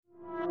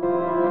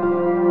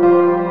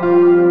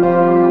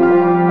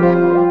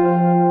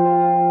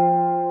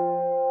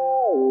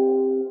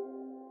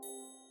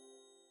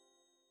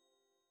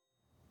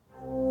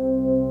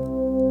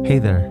Hey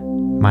there,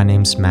 my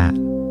name's Matt.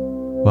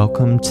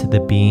 Welcome to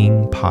the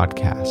Being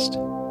Podcast.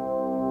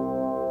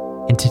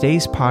 In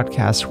today's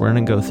podcast, we're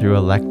going to go through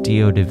a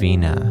Lectio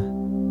Divina,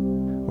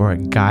 or a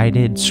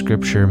guided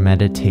scripture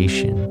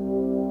meditation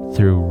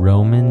through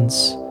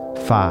Romans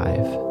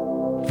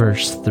 5,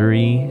 verse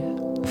 3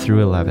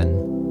 through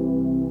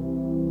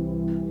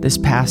 11. This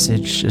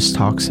passage just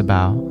talks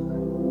about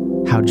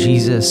how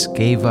Jesus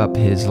gave up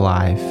his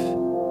life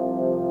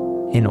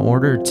in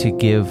order to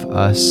give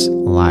us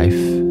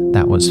life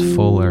that was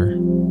fuller.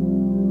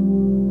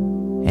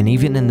 And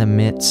even in the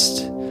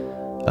midst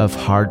of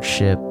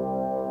hardship,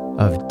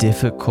 of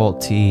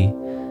difficulty,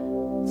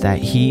 that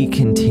he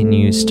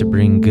continues to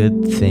bring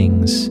good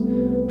things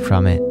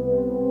from it.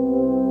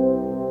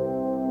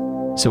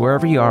 So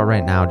wherever you are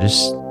right now,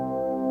 just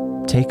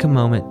take a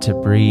moment to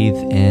breathe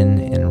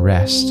in and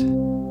rest.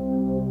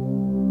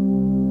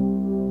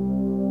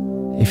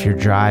 If you're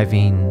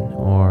driving,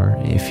 or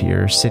if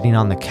you're sitting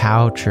on the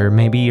couch, or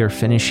maybe you're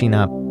finishing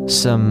up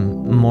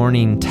some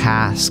morning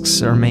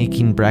tasks or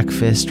making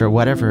breakfast or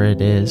whatever it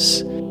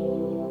is,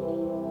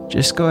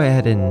 just go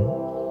ahead and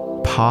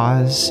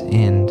pause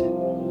and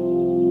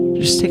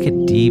just take a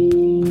deep,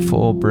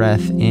 full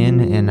breath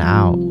in and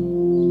out.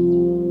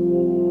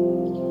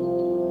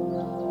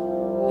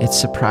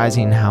 It's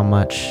surprising how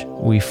much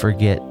we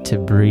forget to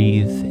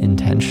breathe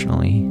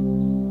intentionally.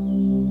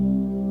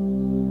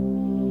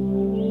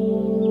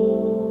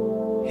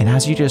 And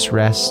as you just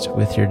rest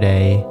with your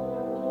day,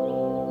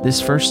 this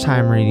first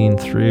time reading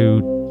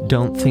through,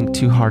 don't think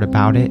too hard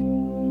about it.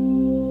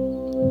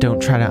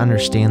 Don't try to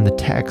understand the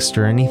text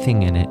or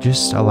anything in it.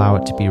 Just allow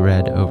it to be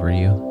read over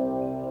you.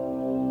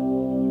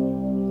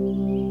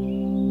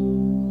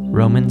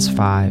 Romans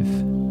 5,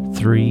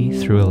 3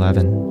 through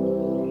 11.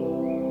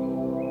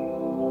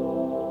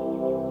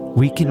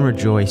 We can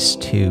rejoice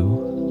too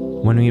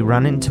when we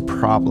run into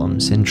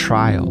problems and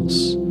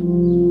trials,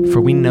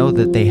 for we know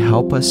that they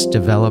help us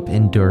develop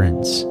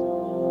endurance.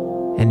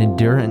 And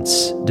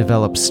endurance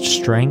develops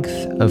strength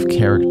of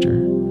character,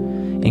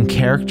 and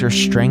character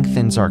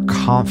strengthens our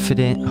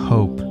confident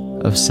hope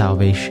of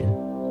salvation.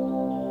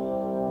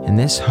 And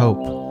this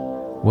hope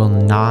will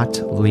not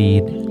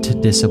lead to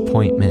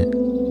disappointment,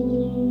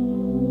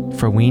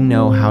 for we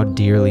know how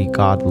dearly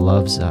God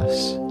loves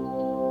us,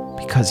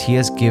 because he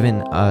has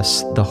given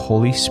us the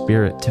Holy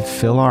Spirit to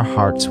fill our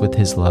hearts with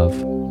his love.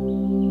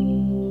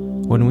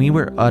 When we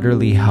were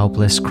utterly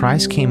helpless,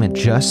 Christ came at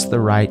just the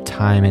right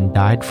time and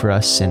died for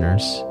us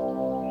sinners.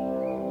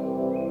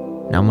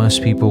 Now,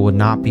 most people would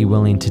not be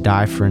willing to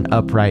die for an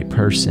upright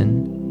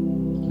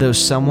person, though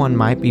someone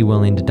might be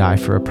willing to die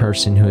for a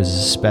person who is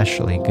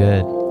especially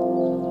good.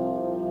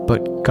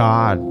 But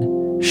God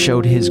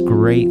showed his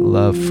great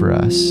love for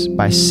us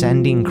by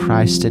sending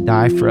Christ to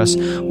die for us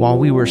while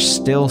we were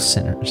still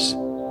sinners.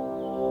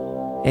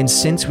 And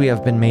since we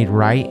have been made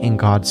right in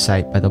God's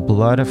sight by the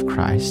blood of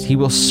Christ, he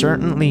will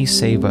certainly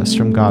save us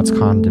from God's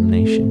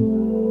condemnation.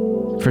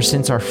 For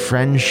since our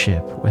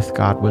friendship with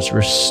God was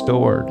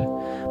restored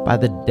by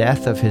the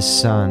death of his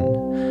Son,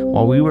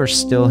 while we were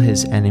still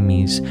his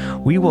enemies,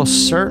 we will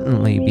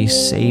certainly be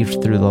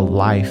saved through the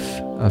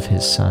life of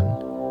his Son.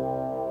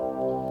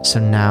 So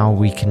now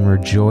we can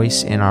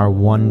rejoice in our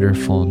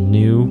wonderful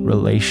new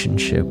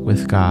relationship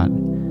with God,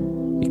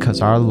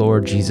 because our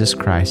Lord Jesus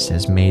Christ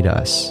has made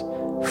us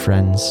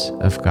friends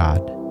of God.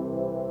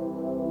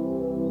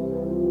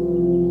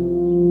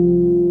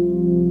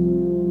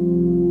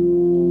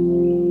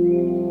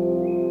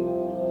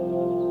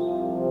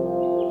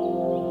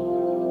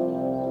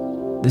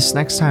 This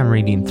next time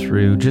reading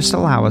through, just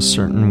allow a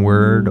certain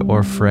word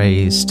or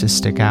phrase to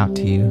stick out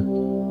to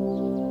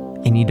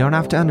you. And you don't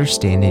have to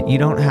understand it. You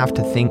don't have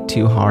to think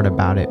too hard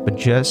about it, but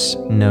just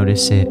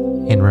notice it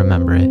and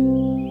remember it.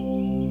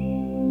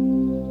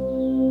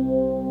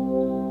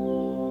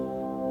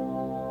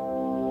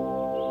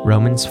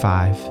 Romans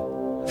 5,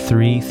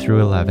 3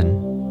 through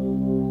 11.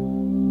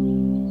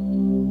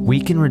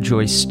 We can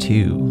rejoice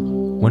too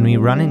when we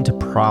run into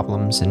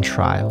problems and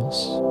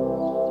trials,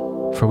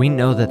 for we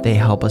know that they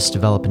help us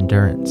develop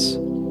endurance.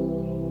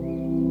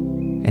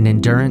 And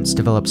endurance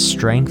develops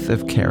strength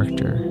of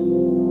character,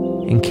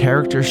 and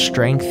character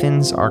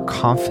strengthens our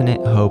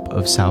confident hope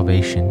of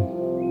salvation.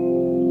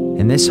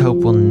 And this hope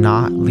will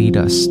not lead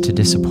us to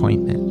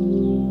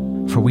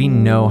disappointment, for we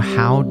know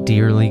how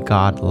dearly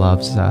God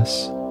loves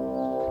us,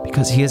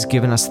 because he has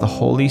given us the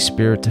Holy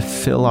Spirit to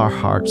fill our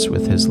hearts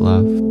with his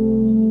love.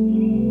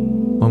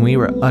 When we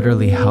were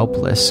utterly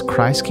helpless,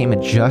 Christ came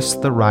at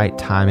just the right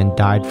time and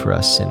died for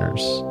us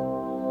sinners.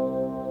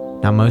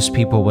 Now, most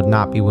people would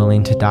not be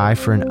willing to die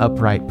for an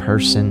upright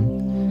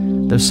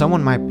person, though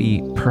someone might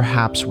be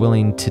perhaps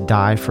willing to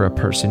die for a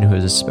person who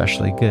is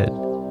especially good.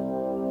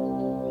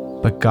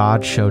 But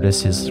God showed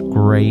us his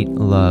great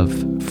love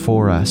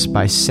for us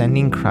by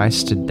sending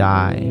Christ to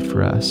die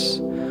for us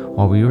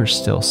while we were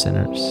still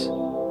sinners.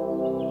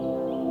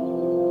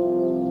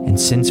 And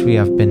since we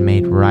have been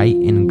made right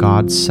in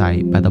God's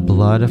sight by the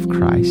blood of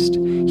Christ,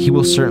 He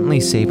will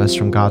certainly save us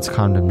from God's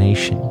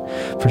condemnation.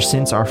 For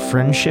since our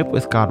friendship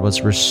with God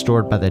was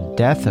restored by the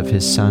death of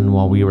His Son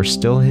while we were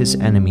still His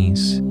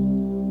enemies,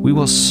 we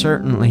will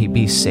certainly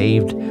be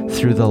saved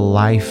through the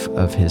life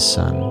of His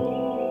Son.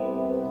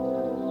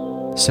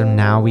 So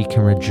now we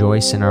can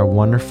rejoice in our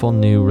wonderful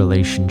new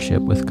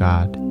relationship with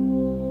God,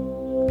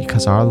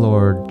 because our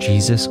Lord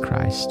Jesus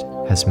Christ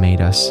has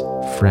made us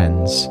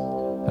friends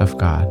of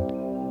God.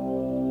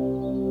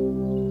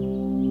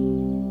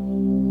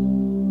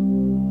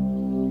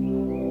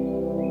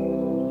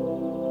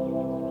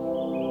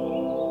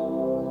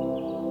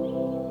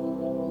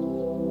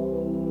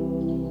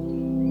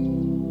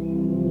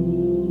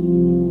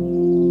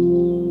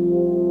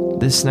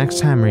 This next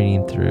time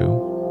reading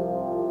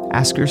through,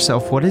 ask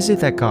yourself, what is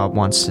it that God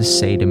wants to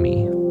say to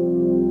me?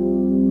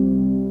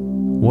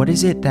 What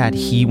is it that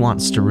He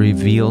wants to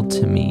reveal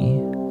to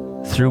me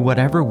through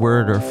whatever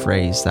word or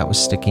phrase that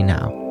was sticking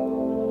out?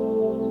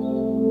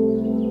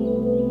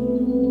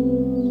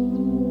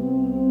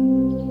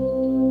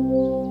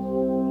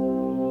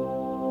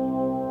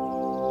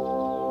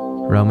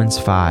 Romans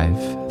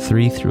 5,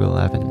 3 through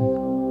 11.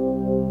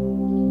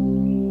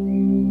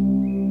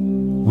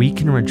 We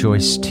can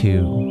rejoice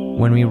too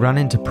when we run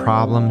into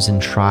problems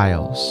and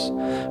trials,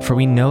 for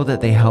we know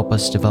that they help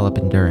us develop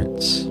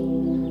endurance.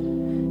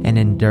 And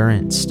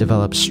endurance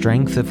develops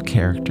strength of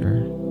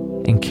character,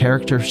 and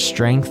character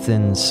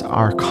strengthens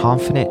our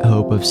confident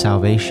hope of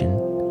salvation.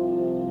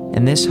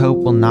 And this hope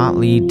will not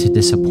lead to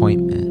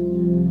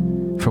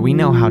disappointment, for we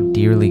know how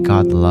dearly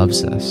God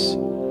loves us,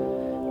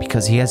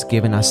 because He has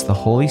given us the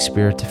Holy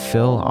Spirit to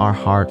fill our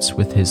hearts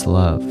with His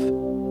love.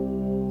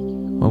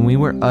 When we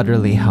were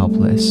utterly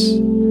helpless,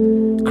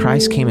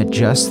 Christ came at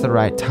just the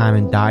right time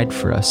and died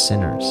for us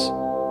sinners.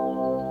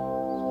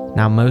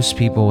 Now, most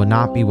people would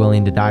not be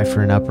willing to die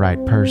for an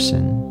upright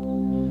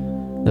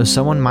person, though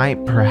someone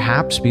might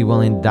perhaps be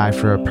willing to die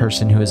for a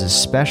person who is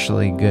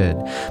especially good.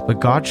 But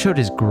God showed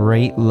His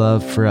great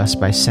love for us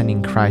by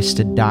sending Christ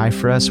to die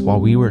for us while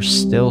we were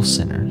still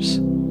sinners.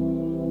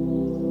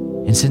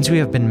 And since we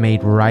have been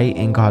made right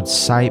in God's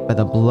sight by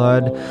the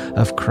blood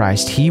of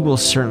Christ, He will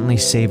certainly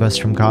save us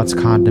from God's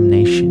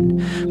condemnation.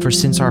 For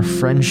since our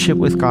friendship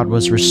with God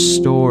was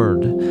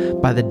restored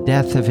by the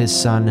death of His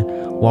Son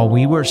while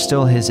we were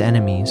still His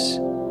enemies,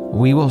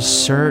 we will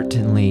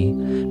certainly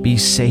be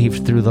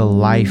saved through the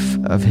life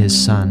of His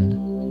Son.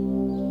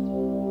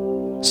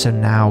 So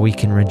now we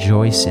can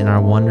rejoice in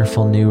our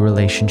wonderful new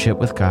relationship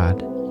with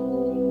God,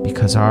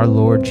 because our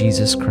Lord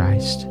Jesus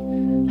Christ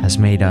has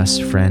made us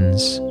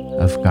friends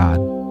of God.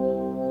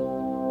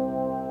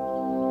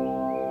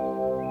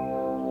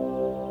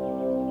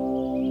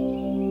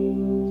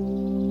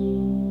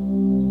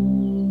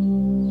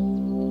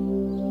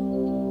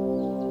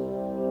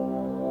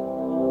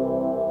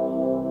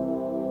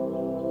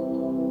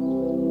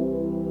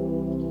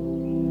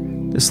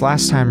 This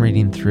last time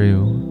reading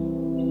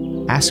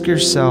through, ask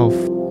yourself,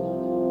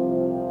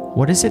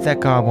 what is it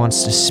that God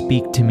wants to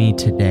speak to me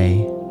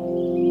today?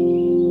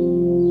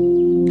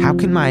 How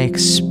can my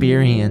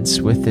experience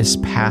with this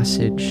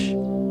passage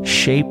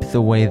shape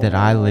the way that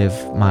I live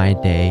my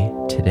day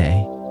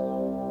today?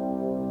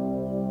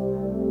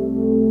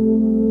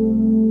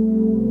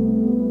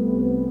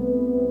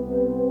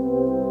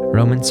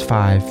 Romans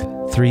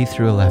 5, 3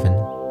 through 11.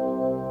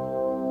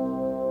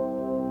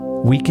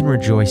 We can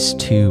rejoice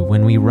too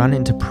when we run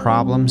into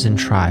problems and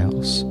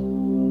trials,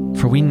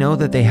 for we know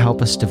that they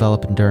help us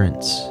develop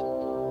endurance.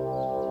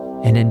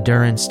 And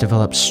endurance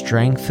develops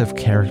strength of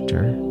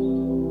character,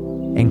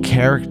 and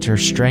character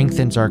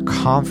strengthens our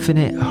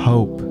confident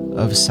hope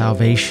of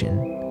salvation.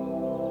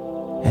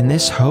 And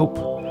this hope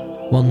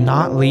will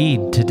not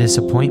lead to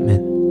disappointment,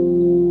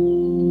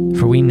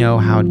 for we know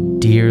how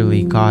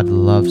dearly God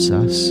loves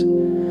us,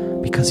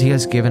 because He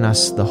has given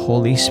us the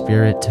Holy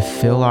Spirit to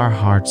fill our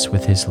hearts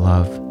with His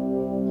love.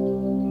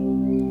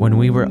 When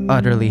we were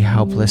utterly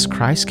helpless,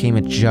 Christ came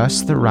at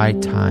just the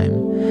right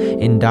time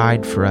and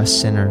died for us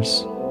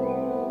sinners.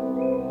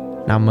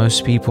 Now,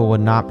 most people would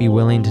not be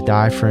willing to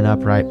die for an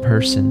upright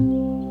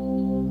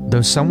person,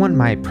 though someone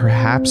might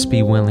perhaps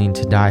be willing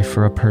to die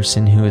for a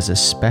person who is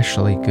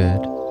especially good.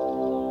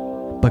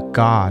 But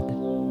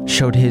God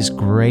showed His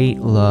great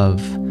love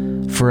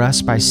for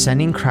us by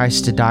sending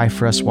Christ to die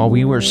for us while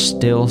we were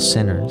still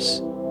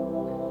sinners.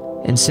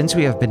 And since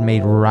we have been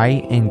made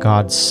right in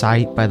God's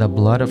sight by the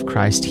blood of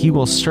Christ, He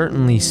will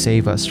certainly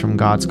save us from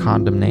God's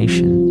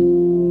condemnation.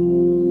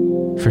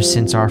 For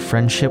since our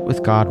friendship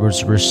with God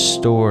was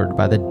restored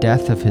by the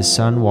death of His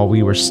Son while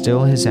we were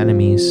still His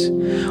enemies,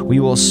 we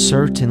will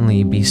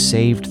certainly be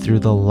saved through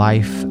the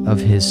life of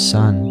His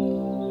Son.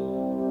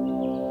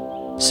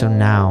 So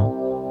now,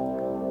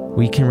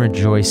 we can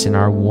rejoice in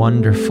our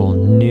wonderful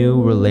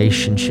new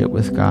relationship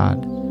with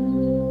God,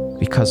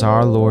 because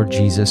our Lord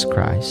Jesus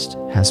Christ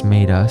has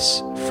made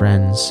us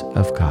friends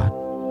of God.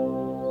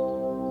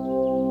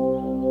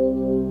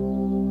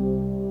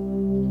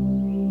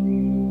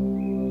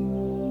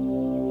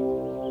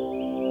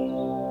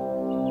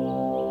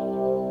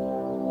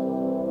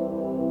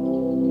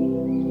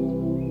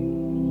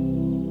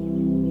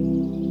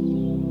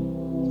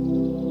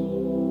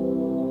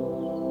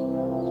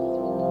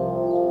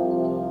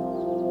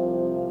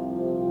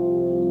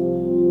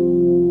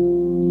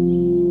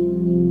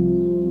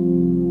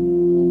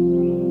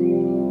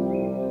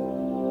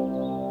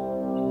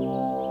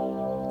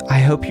 I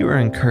hope you are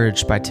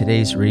encouraged by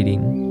today's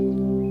reading,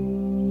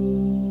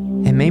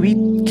 and maybe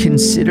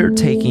consider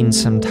taking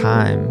some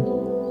time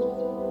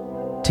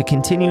to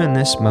continue in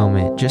this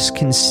moment, just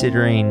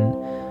considering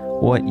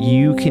what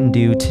you can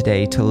do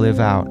today to live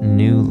out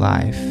new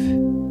life.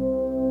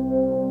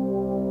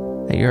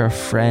 That you're a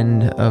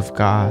friend of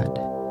God,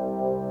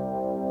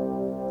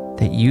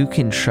 that you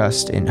can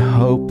trust and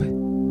hope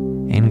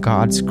in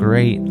God's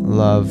great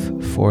love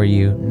for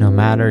you, no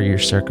matter your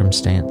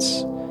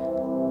circumstance.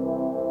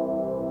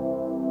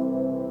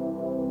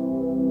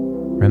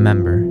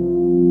 Remember,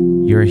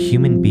 you're a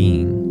human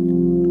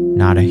being,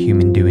 not a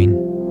human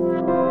doing.